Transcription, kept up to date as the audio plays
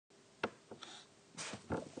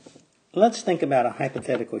Let's think about a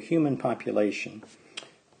hypothetical human population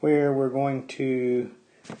where we're going to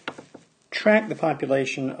track the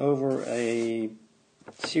population over a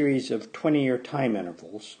series of 20-year time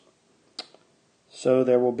intervals. So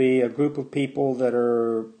there will be a group of people that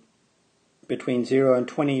are between 0 and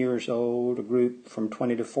 20 years old, a group from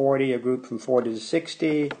 20 to 40, a group from 40 to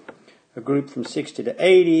 60, a group from 60 to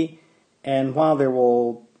 80, and while there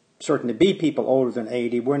will certainly be people older than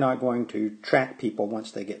 80, we're not going to track people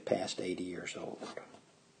once they get past 80 years old.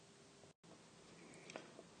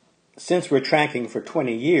 Since we're tracking for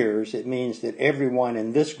 20 years, it means that everyone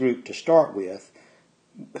in this group to start with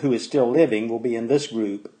who is still living will be in this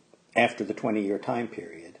group after the 20-year time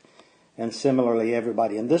period. And similarly,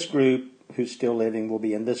 everybody in this group who's still living will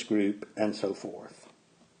be in this group, and so forth.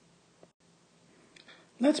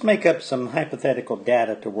 Let's make up some hypothetical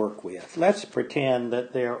data to work with. Let's pretend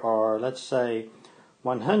that there are, let's say,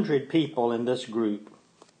 100 people in this group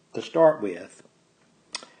to start with.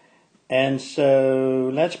 And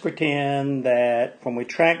so let's pretend that when we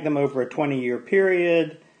track them over a 20-year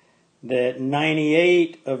period, that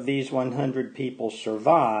 98 of these 100 people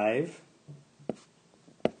survive.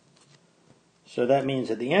 So that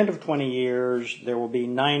means at the end of 20 years, there will be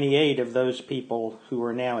 98 of those people who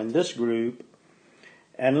are now in this group.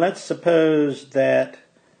 And let's suppose that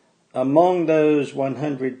among those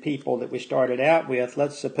 100 people that we started out with,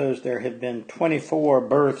 let's suppose there have been 24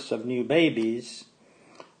 births of new babies.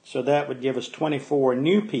 So that would give us 24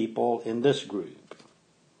 new people in this group.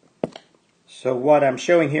 So what I'm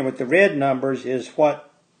showing here with the red numbers is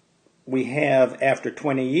what we have after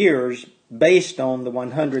 20 years based on the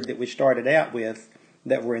 100 that we started out with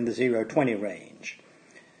that were in the 0-20 range.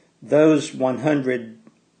 Those 100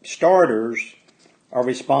 starters are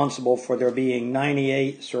responsible for there being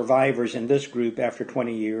 98 survivors in this group after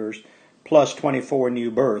 20 years, plus 24 new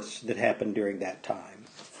births that happened during that time.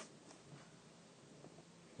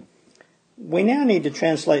 We now need to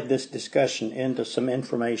translate this discussion into some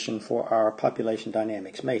information for our population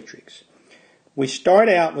dynamics matrix. We start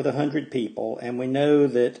out with 100 people, and we know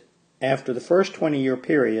that after the first 20-year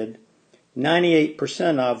period,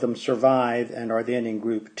 98% of them survive and are then in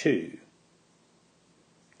group 2.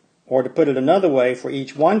 Or to put it another way, for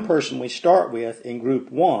each one person we start with in group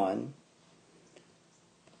 1,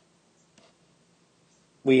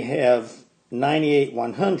 we have 98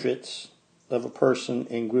 100ths of a person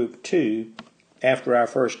in group 2 after our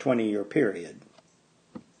first 20-year period.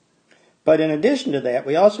 But in addition to that,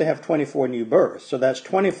 we also have 24 new births. So that's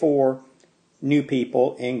 24 new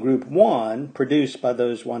people in group 1 produced by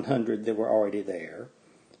those 100 that were already there.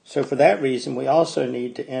 So for that reason, we also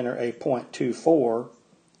need to enter a 0.24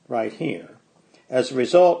 right here. As a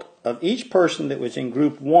result of each person that was in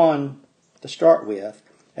group 1 to start with,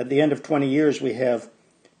 at the end of 20 years we have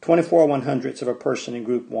 24 100ths of a person in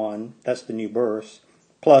group 1, that's the new births,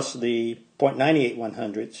 plus the 0.98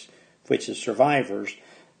 100ths, which is survivors,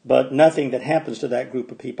 but nothing that happens to that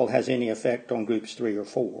group of people has any effect on groups 3 or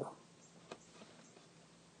 4.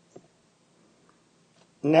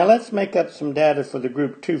 Now let's make up some data for the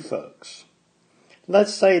group 2 folks.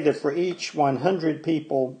 Let's say that for each 100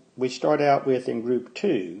 people we start out with in group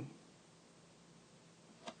 2,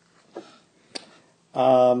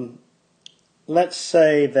 let's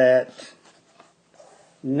say that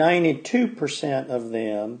 92% of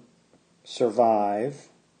them survive.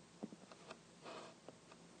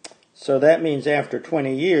 So that means after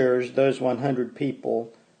 20 years, those 100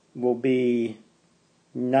 people will be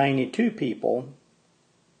 92 people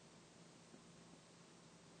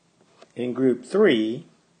in group 3.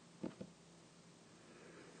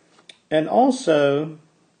 And also,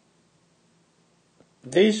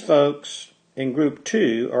 these folks in group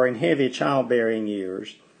 2 are in heavy childbearing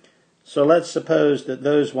years. So let's suppose that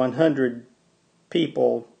those 100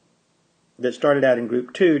 people that started out in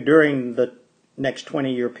group 2 during the next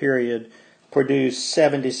 20-year period produce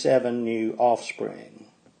 77 new offspring.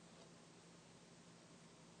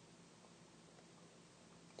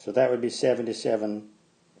 So that would be 77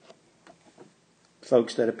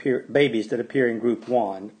 folks that appear, babies that appear in group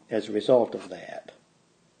 1 as a result of that.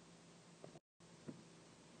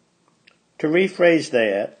 To rephrase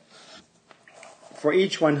that, for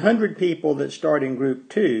each 100 people that start in group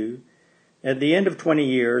 2, at the end of 20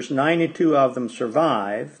 years, 92 of them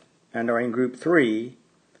survive and are in group 3,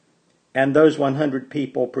 and those 100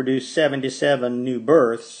 people produce 77 new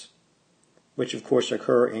births, which of course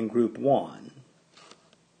occur in group 1.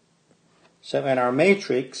 So in our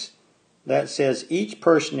matrix, that says each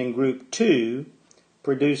person in group 2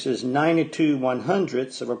 produces 92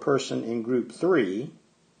 100ths of a person in group 3,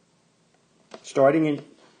 starting in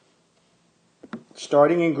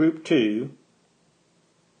group 2,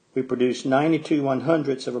 we produce 92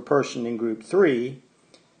 100ths of a person in group 3,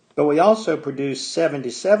 but we also produce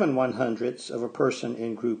 77 100ths of a person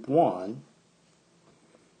in group 1.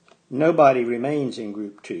 Nobody remains in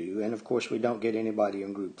group 2, and of course we don't get anybody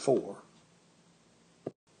in group 4.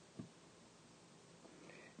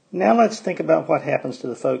 Now let's think about what happens to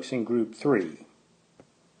the folks in group 3.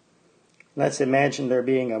 Let's imagine there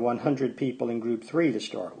being 100 people in group 3 to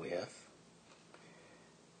start with.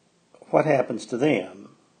 What happens to them?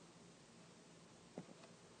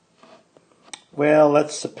 Well,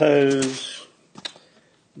 let's suppose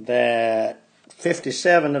that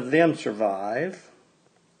 57 of them survive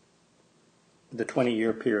the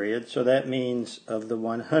 20-year period. So that means of the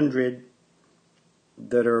 100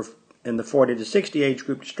 that are in the 40 to 60 age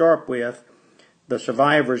group to start with, the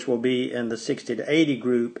survivors will be in the 60 to 80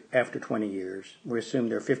 group after 20 years. We assume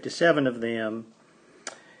there are 57 of them.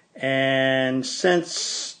 And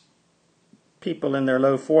since people in their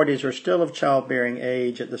low 40s are still of childbearing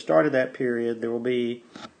age, at the start of that period there will be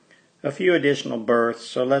a few additional births.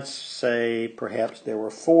 So let's say perhaps there were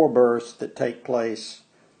 4 births that take place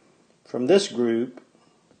from this group,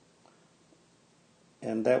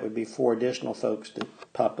 and that would be 4 additional folks that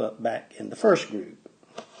pop up back in the first group.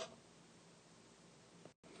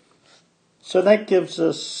 So that gives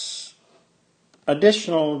us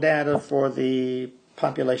additional data for the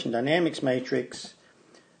population dynamics matrix.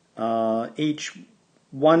 Each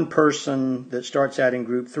one person that starts out in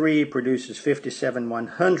group 3 produces 57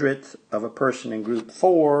 100ths of a person in group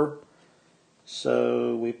 4.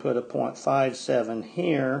 So we put a 0.57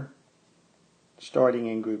 here, starting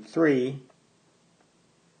in group 3,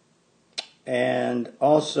 and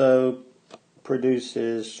also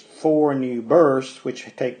produces 4 new bursts which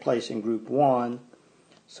take place in group 1.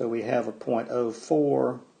 So we have a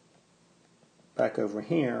 0.04 back over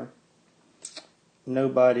here.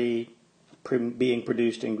 Nobody being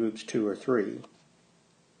produced in groups 2 or 3.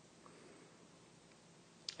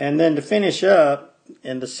 And then to finish up,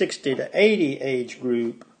 in the 60 to 80 age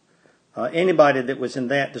group, anybody that was in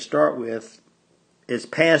that to start with is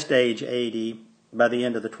past age 80 by the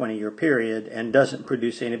end of the 20-year period and doesn't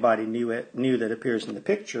produce anybody new that appears in the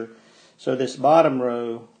picture. So this bottom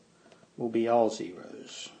row will be all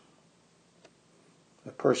zeros.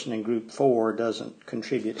 A person in group 4 doesn't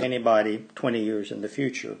contribute anybody 20 years in the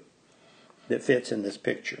future that fits in this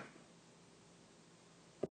picture.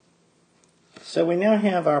 So we now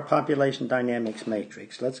have our population dynamics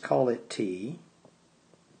matrix. Let's call it T.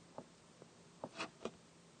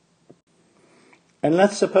 And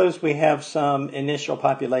let's suppose we have some initial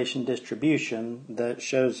population distribution that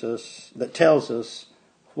tells us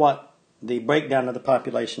what the breakdown of the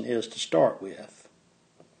population is to start with.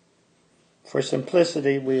 For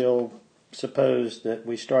simplicity, we'll suppose that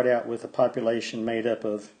we start out with a population made up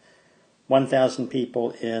of 1,000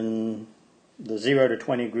 people in the 0 to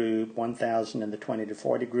 20 group, 1,000 in the 20 to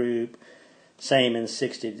 40 group, same in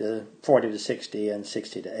 40 to 60, and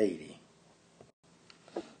 60 to 80.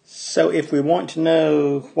 So if we want to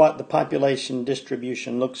know what the population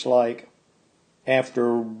distribution looks like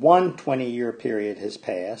after one 20-year period has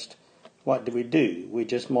passed, what do? We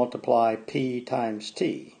just multiply P times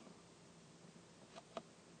T.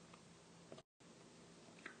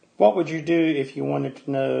 What would you do if you wanted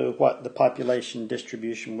to know what the population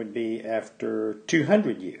distribution would be after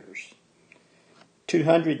 200 years?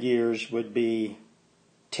 200 years would be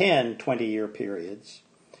 10 20-year periods.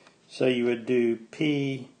 So you would do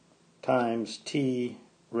P times T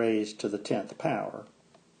raised to the 10th power.